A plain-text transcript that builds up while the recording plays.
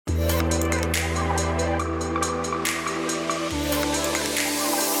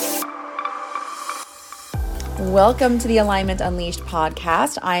Welcome to the Alignment Unleashed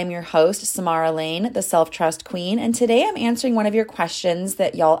podcast. I am your host, Samara Lane, the Self-Trust Queen, and today I'm answering one of your questions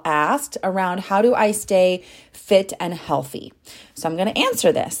that y'all asked around how do I stay fit and healthy. So I'm going to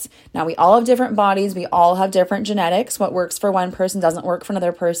answer this. Now, we all have different bodies. We all have different genetics. What works for one person doesn't work for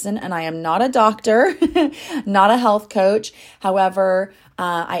another person, and I am not a doctor, not a health coach. However,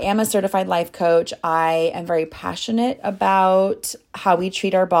 I am a certified life coach. I am very passionate about how we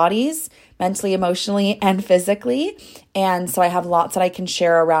treat our bodies, mentally, emotionally, and physically. And so I have lots that I can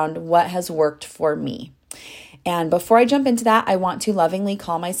share around what has worked for me. And before I jump into that, I want to lovingly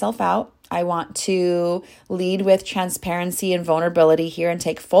call myself out. I want to lead with transparency and vulnerability here and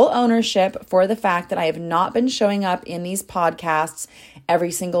take full ownership for the fact that I have not been showing up in these podcasts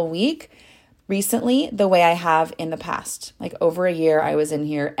every single week recently the way I have in the past. Like over a year, I was in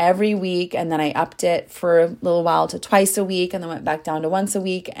here every week, and then I upped it for a little while to twice a week, and then went back down to once a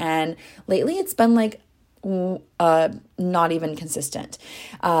week. And lately it's been like not even consistent,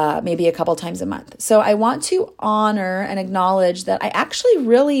 maybe a couple times a month. So I want to honor and acknowledge that I actually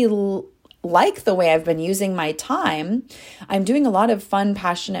really like the way I've been using my time. I'm doing a lot of fun,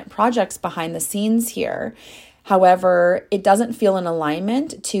 passionate projects behind the scenes here. However, it doesn't feel in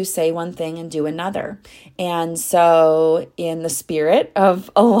alignment to say one thing and do another. And so in the spirit of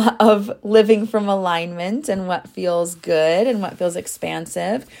living from alignment and what feels good and what feels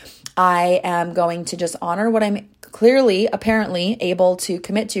expansive, I am going to just honor what I'm clearly, apparently able to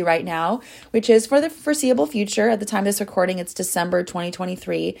commit to right now, which is for the foreseeable future. At the time of this recording, it's December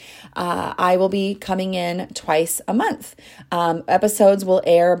 2023. I will be coming in twice a month. Episodes will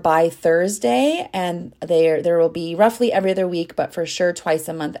air by Thursday, and there will be roughly every other week, but for sure twice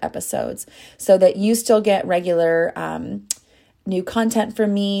a month episodes, so that you still get regular new content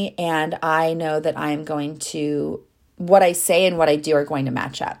from me, and I know that I am going to, what I say and what I do are going to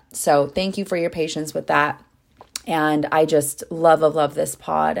match up. So thank you for your patience with that. And I just love this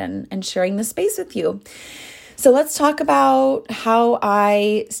pod and sharing this space with you. So let's talk about how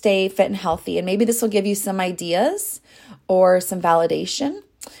I stay fit and healthy. And maybe this will give you some ideas or some validation,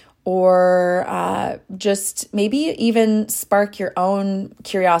 or just maybe even spark your own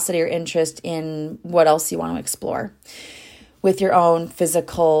curiosity or interest in what else you want to explore with your own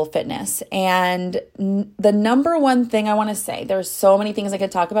physical fitness. And the number one thing I want to say, there's so many things I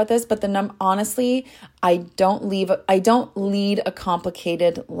could talk about this, but honestly, I don't lead a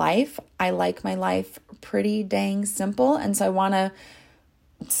complicated life. I like my life pretty dang simple. And so I want to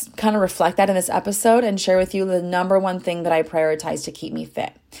kind of reflect that in this episode and share with you the number one thing that I prioritize to keep me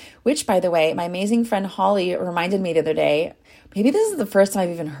fit, which, by the way, my amazing friend Holly reminded me the other day. Maybe this is the first time I've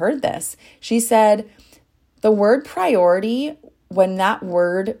even heard this. She said, the word priority, when that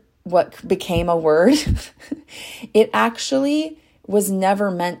word, what became a word, it actually was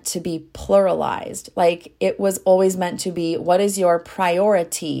never meant to be pluralized. Like, it was always meant to be, what is your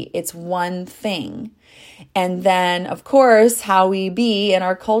priority? It's one thing. And then, of course, how we be in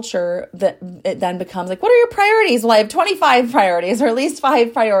our culture, that it then becomes like, what are your priorities? Well, I have 25 priorities, or at least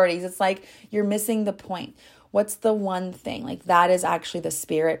 5 priorities. It's like, you're missing the point. What's the one thing? Like, that is actually the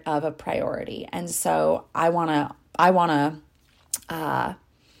spirit of a priority. And so I want to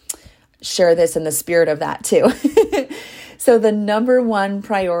share this in the spirit of that too. So the number one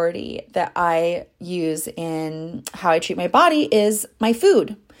priority that I use in how I treat my body is my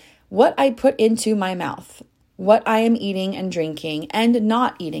food, what I put into my mouth, what I am eating and drinking and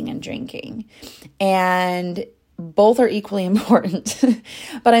not eating and drinking. And both are equally important.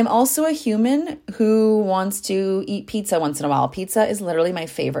 But I'm also a human who wants to eat pizza once in a while. Pizza is literally my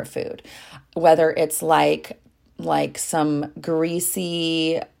favorite food, whether it's like some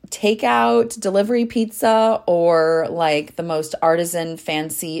greasy takeout delivery pizza, or like the most artisan,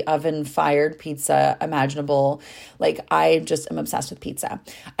 fancy oven fired pizza imaginable. Like, I just am obsessed with pizza.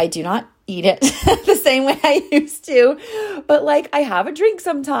 I do not eat it the same way I used to, but like, I have a drink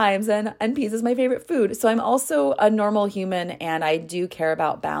sometimes, and pizza is my favorite food. So I'm also a normal human, and I do care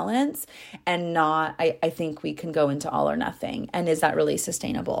about balance, and I think we can go into all or nothing. And is that really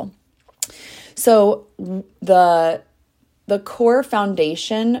sustainable? So the core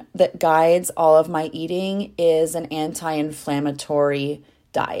foundation that guides all of my eating is an anti-inflammatory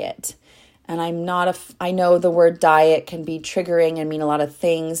diet. And I know the word diet can be triggering and mean a lot of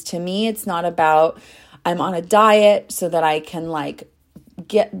things. To me, it's not about I'm on a diet so that I can like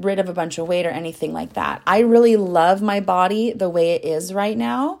get rid of a bunch of weight or anything like that. I really love my body the way it is right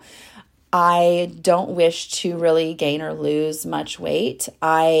now. I don't wish to really gain or lose much weight.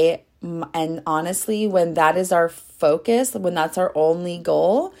 And honestly, when that is our focus, when that's our only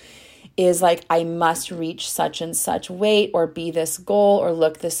goal, is like, I must reach such and such weight or be this goal or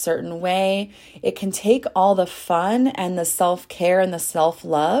look this certain way. It can take all the fun and the self-care and the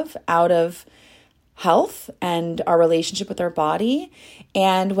self-love out of health and our relationship with our body.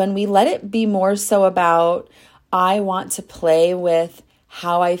 And when we let it be more so about, I want to play with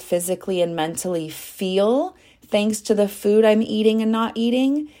how I physically and mentally feel thanks to the food I'm eating and not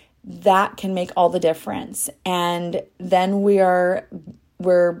eating, that can make all the difference. And then we're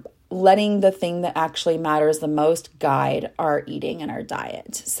letting the thing that actually matters the most guide our eating and our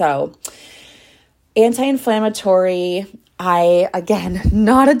diet. So anti-inflammatory, again,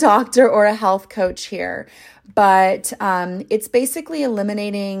 not a doctor or a health coach here, but it's basically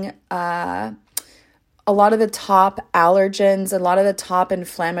eliminating a lot of the top allergens, a lot of the top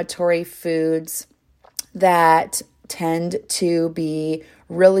inflammatory foods that tend to be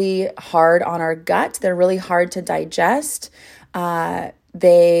really hard on our gut. They're really hard to digest.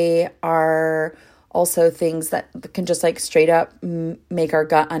 They are also things that can just like straight up make our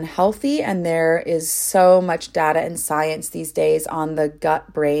gut unhealthy. And there is so much data and science these days on the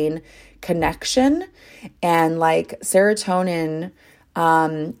gut-brain connection. And like serotonin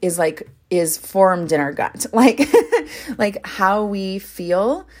is formed in our gut. Like how we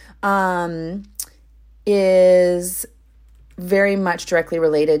feel is very much directly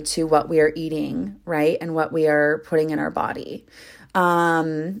related to what we are eating, right? And what we are putting in our body.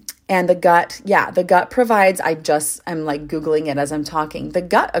 And the gut provides, I'm like Googling it as I'm talking. The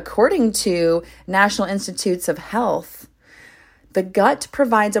gut, according to National Institutes of Health, the gut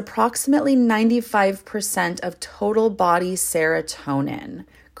provides approximately 95% of total body serotonin.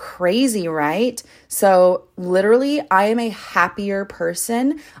 Crazy, right? So literally, I am a happier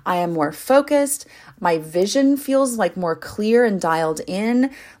person. I am more focused. My vision feels like more clear and dialed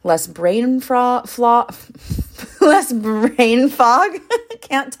in, less brain less brain fog.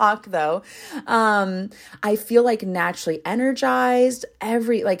 Can't talk though. I feel like naturally energized.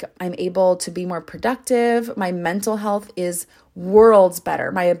 I'm able to be more productive. My mental health is worlds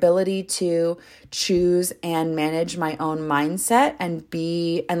better. My ability to choose and manage my own mindset and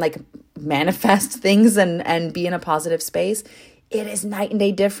manifest things and be in a positive space. It is night and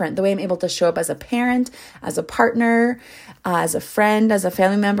day different. The way I'm able to show up as a parent, as a partner, as a friend, as a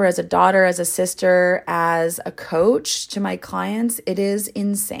family member, as a daughter, as a sister, as a coach to my clients, it is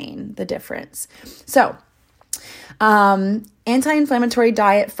insane, the difference. So, anti-inflammatory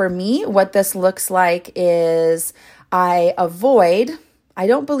diet for me, what this looks like is I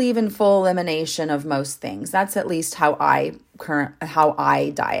don't believe in full elimination of most things. That's at least how I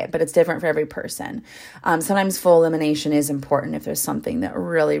diet, but it's different for every person. Sometimes full elimination is important if there's something that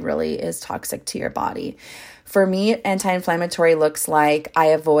really, really is toxic to your body. For me, anti-inflammatory looks like I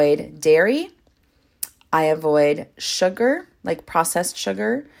avoid dairy. I avoid sugar, like processed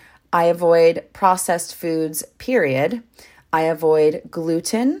sugar. I avoid processed foods, period. I avoid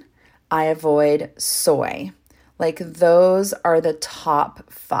gluten. I avoid soy. Like those are the top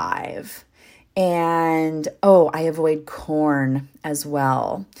 5. And I avoid corn as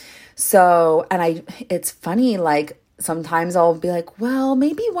well. So, it's funny, like sometimes I'll be like, well,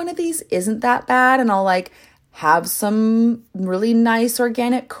 maybe one of these isn't that bad. And I'll like have some really nice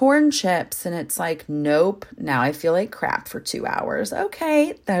organic corn chips. And it's like, nope, now I feel like crap for 2 hours.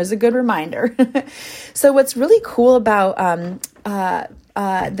 Okay, that was a good reminder. So what's really cool about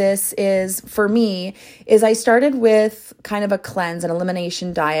this is, for me, is I started with kind of a cleanse and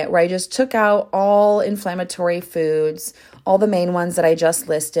elimination diet where I just took out all inflammatory foods, all the main ones that I just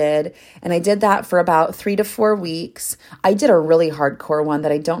listed. And I did that for about 3 to 4 weeks. I did a really hardcore one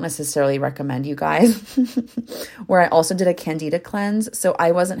that I don't necessarily recommend, you guys, where I also did a candida cleanse. So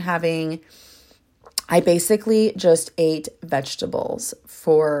I basically just ate vegetables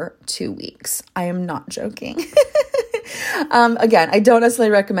for 2 weeks. I am not joking. Again, I don't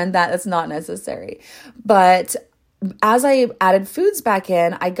necessarily recommend that. That's not necessary. But as I added foods back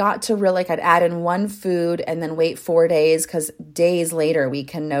in, I got to really, I'd add in one food and then wait 4 days, because days later we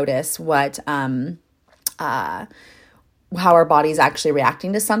can notice how our body's actually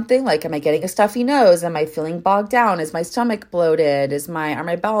reacting to something. Like, am I getting a stuffy nose? Am I feeling bogged down? Is my stomach bloated? Are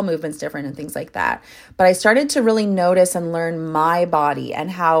my bowel movements different and things like that? But I started to really notice and learn my body and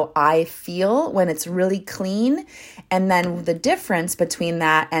how I feel when it's really clean. And then the difference between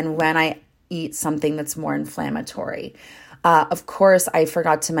that and when I eat something that's more inflammatory. Of course, I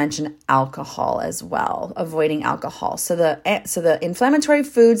forgot to mention alcohol as well, avoiding alcohol. So the inflammatory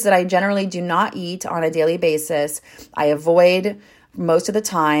foods that I generally do not eat on a daily basis, I avoid most of the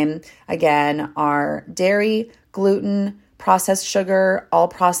time, again, are dairy, gluten, processed sugar, all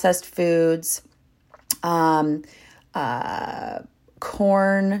processed foods, corn,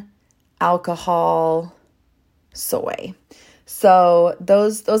 alcohol, soy. So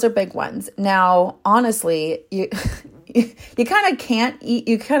those are big ones. Now, honestly, you kind of can't eat,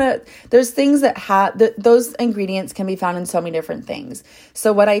 there's things that those ingredients can be found in so many different things.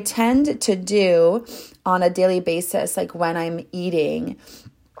 So what I tend to do on a daily basis, like when I'm eating,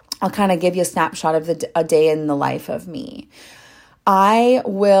 I'll kind of give you a snapshot of a day in the life of me.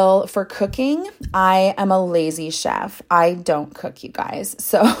 For cooking, I am a lazy chef. I don't cook, you guys.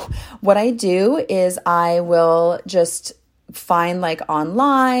 So what I do is I will just find like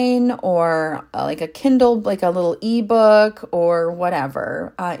online or like a Kindle, like a little ebook or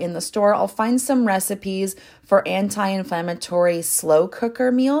whatever in the store. I'll find some recipes for anti-inflammatory slow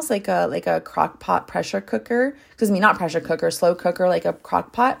cooker meals, like a crock pot pressure cooker. Not pressure cooker, slow cooker, like a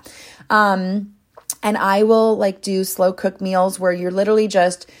crock pot. And I will like do slow cook meals where you're literally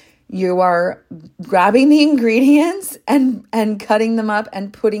you are grabbing the ingredients and cutting them up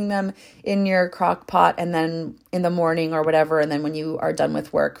and putting them in your crock pot, and then in the morning or whatever, and then when you are done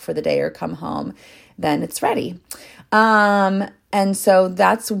with work for the day or come home, then it's ready. And so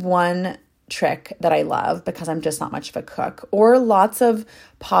that's one trick that I love because I'm just not much of a cook. Or lots of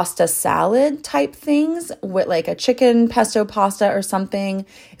pasta salad type things with like a chicken pesto pasta or something.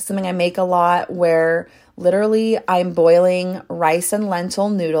 It's something I make a lot where literally I'm boiling rice and lentil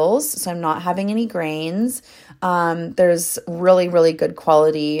noodles, so I'm not having any grains. There's really, really good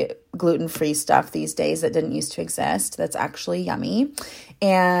quality gluten-free stuff these days that didn't used to exist that's actually yummy.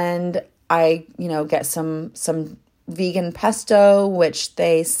 And I, get some vegan pesto, which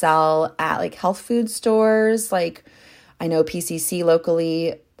they sell at like health food stores. Like I know PCC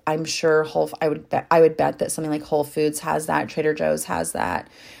locally, I'm sure I would bet that something like Whole Foods has that. Trader Joe's has that.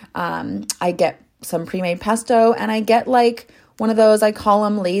 I get some pre-made pesto, and I get like one of those, I call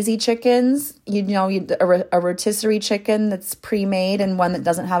them lazy chickens, a rotisserie chicken that's pre-made and one that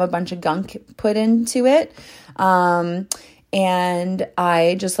doesn't have a bunch of gunk put into it. And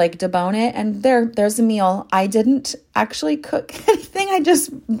I just like debone it, and there's a meal. I didn't actually cook anything. I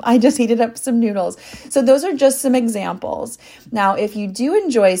just heated up some noodles. So those are just some examples. Now, if you do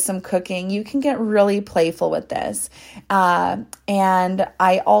enjoy some cooking, you can get really playful with this. And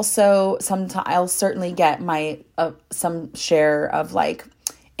I also I'll certainly get my some share of like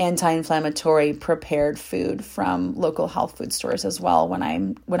anti-inflammatory prepared food from local health food stores as well when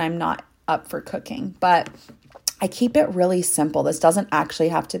I'm not up for cooking. But I keep it really simple. This doesn't actually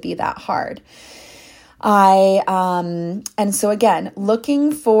have to be that hard. And so again,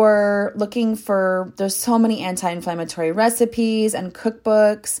 looking for, there's so many anti-inflammatory recipes and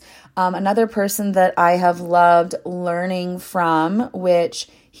cookbooks. Another person that I have loved learning from, which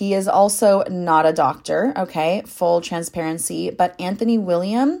he is also not a doctor, okay, full transparency, but Anthony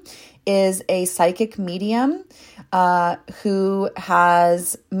William is a psychic medium who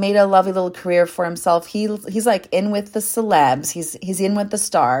has made a lovely little career for himself. He's like in with the celebs. He's in with the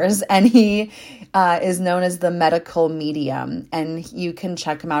stars, and he is known as the medical medium. And you can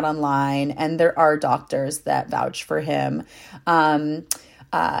check him out online, and there are doctors that vouch for him. And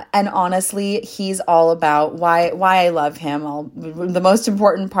honestly, he's all about why I love him. The most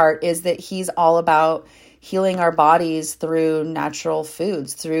important part is that he's all about healing our bodies through natural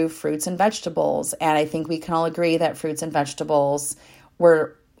foods, through fruits and vegetables. And I think we can all agree that fruits and vegetables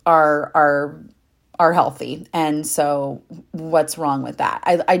are healthy. And so what's wrong with that?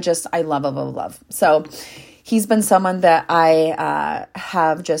 I love. So he's been someone that I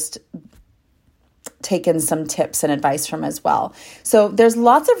have just taken some tips and advice from as well. So there's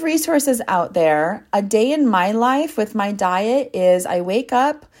lots of resources out there. A day in my life with my diet is I wake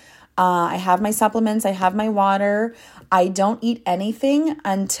up, I have my supplements, I have my water. I don't eat anything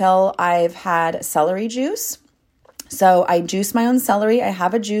until I've had celery juice. So I juice my own celery. I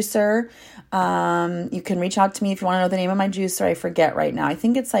have a juicer. You can reach out to me if you want to know the name of my juicer. I forget right now. I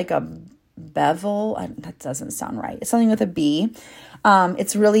think it's like a Bevel. That doesn't sound right. It's something with a B.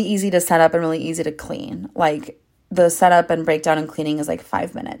 It's really easy to set up and really easy to clean. Like the setup and breakdown and cleaning is like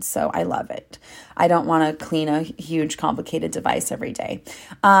 5 minutes. So I love it. I don't want to clean a huge complicated device every day.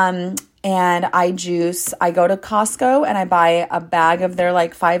 And I go to Costco and I buy a bag of their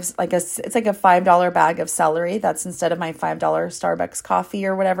it's like a $5 bag of celery. That's instead of my $5 Starbucks coffee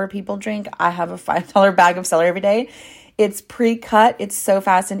or whatever people drink. I have a $5 bag of celery every day. It's pre-cut. It's so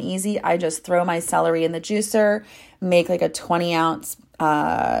fast and easy. I just throw my celery in the juicer, make like a 20-ounce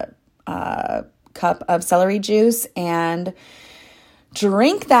cup of celery juice, and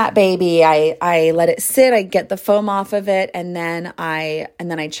drink that baby. I let it sit, I get the foam off of it, and then I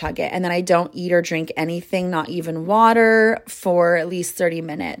chug it. And then I don't eat or drink anything, not even water, for at least 30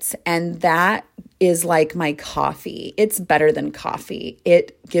 minutes. And that is like my coffee. It's better than coffee.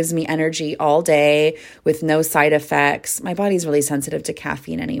 It gives me energy all day with no side effects. My body's really sensitive to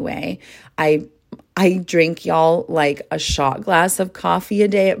caffeine anyway. I drink, y'all, like a shot glass of coffee a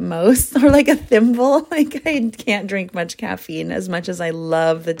day at most, or like a thimble. Like I can't drink much caffeine as much as I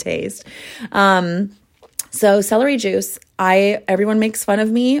love the taste. So celery juice, everyone makes fun of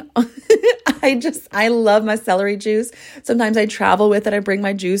me. I love my celery juice. Sometimes I travel with it. I bring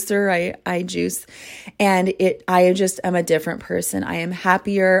my juicer, I juice, and I just am a different person. I am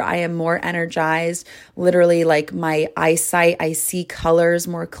happier. I am more energized. Literally, like my eyesight, I see colors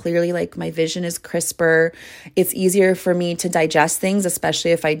more clearly. Like my vision is crisper. It's easier for me to digest things,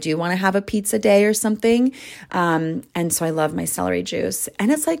 especially if I do want to have a pizza day or something. And so I love my celery juice,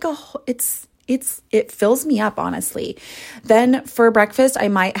 and it's like it fills me up, honestly. Then for breakfast, I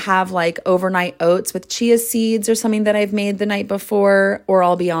might have like overnight oats with chia seeds or something that I've made the night before, or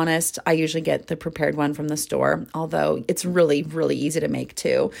I'll be honest, I usually get the prepared one from the store, although it's really, really easy to make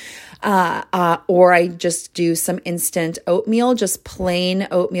too. Or I just do some instant oatmeal, just plain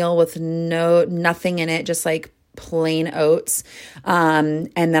oatmeal with nothing in it, just like plain oats. And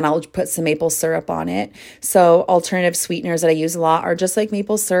then I'll put some maple syrup on it. So alternative sweeteners that I use a lot are just like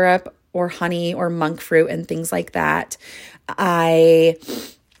maple syrup or honey or monk fruit and things like that. What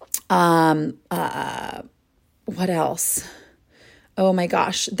else? Oh my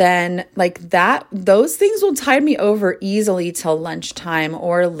gosh. Then like that, those things will tide me over easily till lunchtime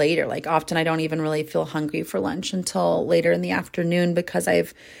or later. Like often I don't even really feel hungry for lunch until later in the afternoon because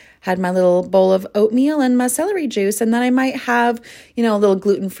I've had my little bowl of oatmeal and my celery juice. And then I might have, a little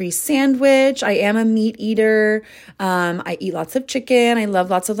gluten-free sandwich. I am a meat eater. I eat lots of chicken. I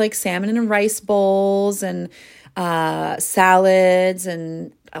love lots of like salmon and rice bowls and salads,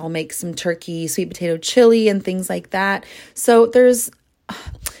 and I'll make some turkey, sweet potato chili and things like that. So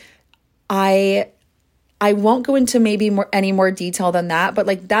I won't go into maybe any more detail than that, but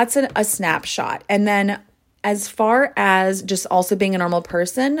like that's a snapshot. And then as far as just also being a normal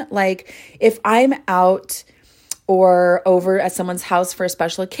person, like if I'm out or over at someone's house for a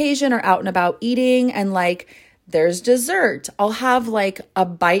special occasion or out and about eating and like there's dessert, I'll have like a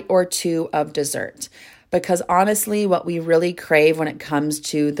bite or two of dessert. Because honestly, what we really crave when it comes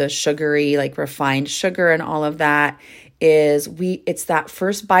to the sugary, like refined sugar and all of that it's that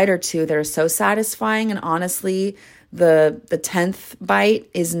first bite or two that are so satisfying. And honestly, the 10th bite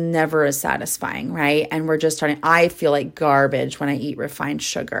is never as satisfying, right? And I feel like garbage when I eat refined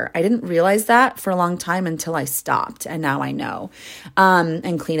sugar. I didn't realize that for a long time until I stopped. And now I know,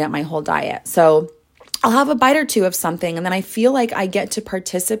 and clean up my whole diet. So I'll have a bite or two of something, and then I feel like I get to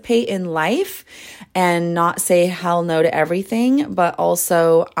participate in life and not say hell no to everything, but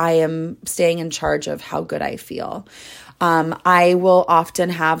also I am staying in charge of how good I feel. I will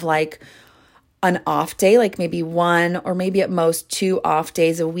often have like an off day, like maybe one or maybe at most 2 off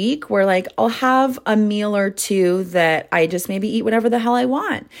days a week where like I'll have a meal or two that I just maybe eat whatever the hell I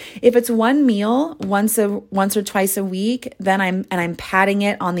want. If it's one meal once or twice a week, then I'm padding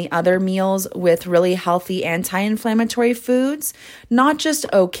it on the other meals with really healthy anti-inflammatory foods, not just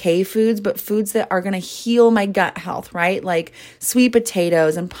okay foods, but foods that are going to heal my gut health, right? Like sweet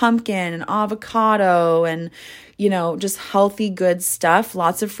potatoes and pumpkin and avocado and just healthy, good stuff,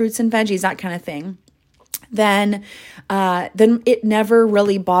 lots of fruits and veggies, that kind of thing. Then it never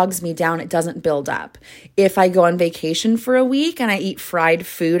really bogs me down. It doesn't build up. If I go on vacation for a week and I eat fried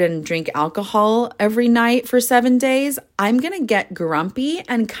food and drink alcohol every night for 7 days, I'm going to get grumpy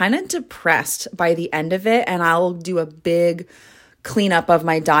and kind of depressed by the end of it. And I'll do a big cleanup of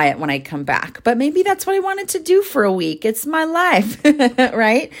my diet when I come back. But maybe that's what I wanted to do for a week. It's my life,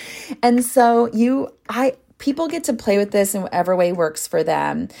 right? And so people get to play with this in whatever way works for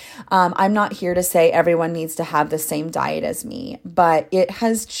them. I'm not here to say everyone needs to have the same diet as me, but it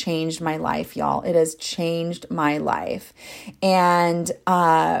has changed my life, y'all. It has changed my life. And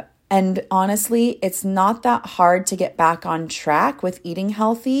honestly, it's not that hard to get back on track with eating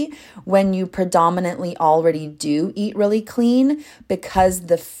healthy when you predominantly already do eat really clean, because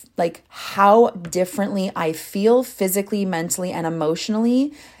how differently I feel physically, mentally, and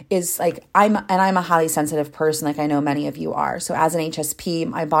emotionally is like, I'm a highly sensitive person, like I know many of you are. So as an HSP,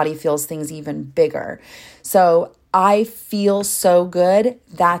 my body feels things even bigger. So I feel so good.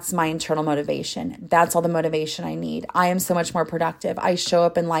 That's my internal motivation. That's all the motivation I need. I am so much more productive. I show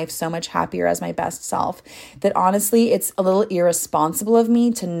up in life so much happier as my best self that honestly, it's a little irresponsible of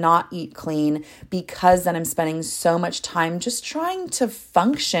me to not eat clean, because then I'm spending so much time just trying to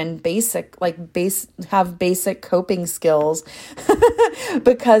function have basic coping skills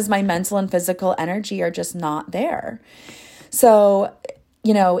because my mental and physical energy are just not there. So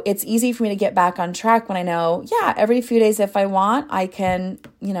it's easy for me to get back on track when I know, every few days if I want, I can,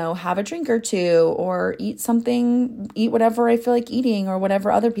 have a drink or two or eat whatever I feel like eating or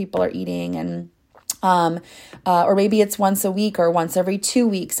whatever other people are eating. And, or maybe it's once a week or once every 2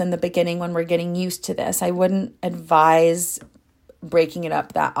 weeks in the beginning when we're getting used to this. I wouldn't advise breaking it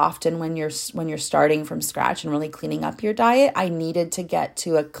up that often when you're starting from scratch and really cleaning up your diet. I needed to get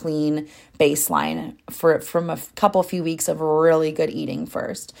to a clean baseline from a few weeks of really good eating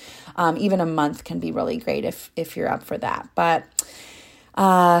first. Even a month can be really great if you're up for that. But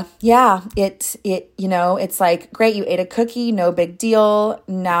it's like, great, you ate a cookie, no big deal.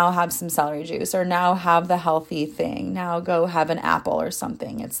 Now have some celery juice, or now have the healthy thing. Now go have an apple or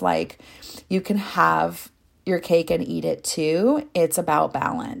something. It's like you can have your cake and eat it too. It's about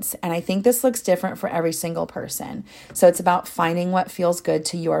balance. And I think this looks different for every single person. So it's about finding what feels good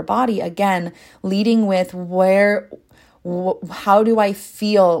to your body. Again, leading with how do I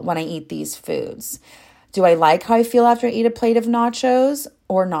feel when I eat these foods? Do I like how I feel after I eat a plate of nachos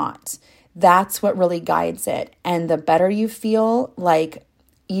or not? That's what really guides it. And the better you feel, like,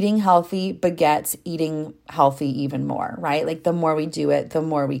 eating healthy begets eating healthy even more, right? Like, the more we do it, the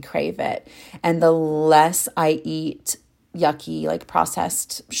more we crave it. And the less I eat yucky, like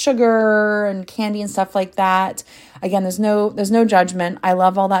processed sugar and candy and stuff like that. Again, there's no judgment. I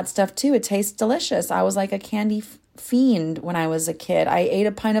love all that stuff too. It tastes delicious. I was like a candy fiend when I was a kid. I ate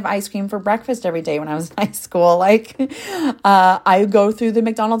a pint of ice cream for breakfast every day when I was in high school. Like, I go through the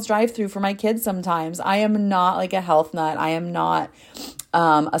McDonald's drive-thru for my kids sometimes. I am not like a health nut. I am not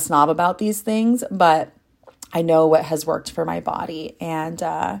a snob about these things, but I know what has worked for my body. And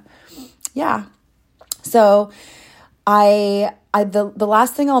so the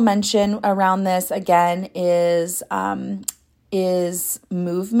last thing I'll mention around this again is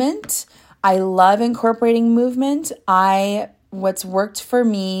movement. I love incorporating movement. What's worked for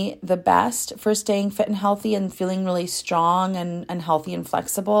me the best for staying fit and healthy and feeling really strong and healthy and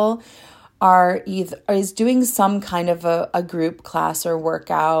flexible is doing some kind of a group class or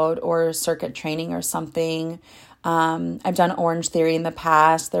workout or circuit training or something. I've done Orange Theory in the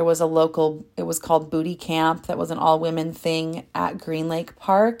past. There was it was called Booty Camp. That was an all-women thing at Green Lake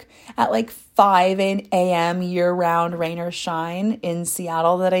Park at like 5 a.m. year-round, rain or shine, in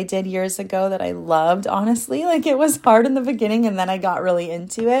Seattle that I did years ago that I loved, honestly. Like, it was hard in the beginning and then I got really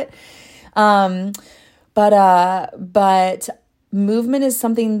into it. But movement is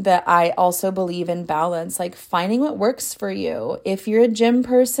something that I also believe in balance, like finding what works for you. If you're a gym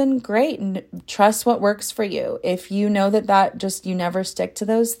person, great. Trust what works for you. If you know that just, you never stick to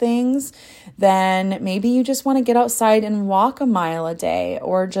those things, then maybe you just want to get outside and walk a mile a day,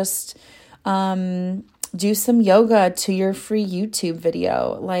 or just do some yoga to your free YouTube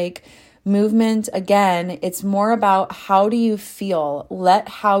video. Like, movement, again, it's more about how do you feel. Let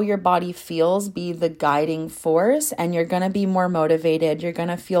how your body feels be the guiding force, and you're going to be more motivated. You're going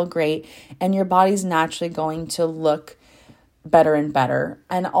to feel great, and your body's naturally going to look better and better.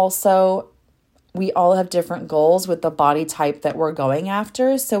 And also, we all have different goals with the body type that we're going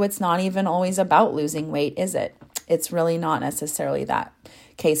after. So it's not even always about losing weight, is it? It's really not necessarily that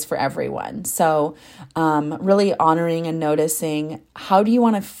case for everyone. So really honoring and noticing, how do you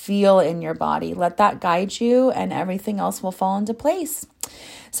want to feel in your body? Let that guide you, and everything else will fall into place.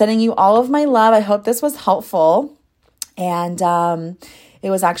 Sending you all of my love. I hope this was helpful. And it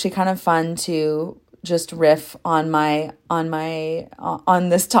was actually kind of fun to just riff on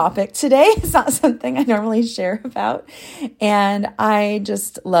this topic today. It's not something I normally share about. And I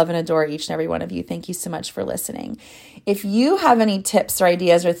just love and adore each and every one of you. Thank you so much for listening. If you have any tips or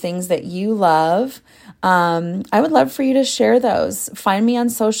ideas or things that you love, I would love for you to share those. Find me on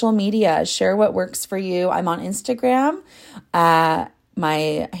social media. Share what works for you. I'm on Instagram.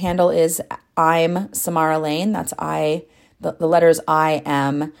 My handle is I'm Samara Lane. That's the letters I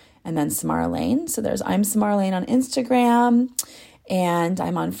am, and then Samara Lane. So there's I'm Samara Lane on Instagram, and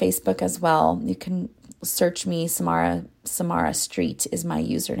I'm on Facebook as well. You can search me. Samara Street is my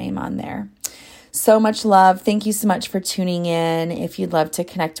username on there. So much love. Thank you so much for tuning in. If you'd love to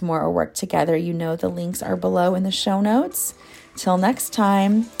connect more or work together, the links are below in the show notes. Till next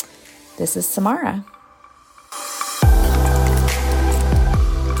time, this is Samara.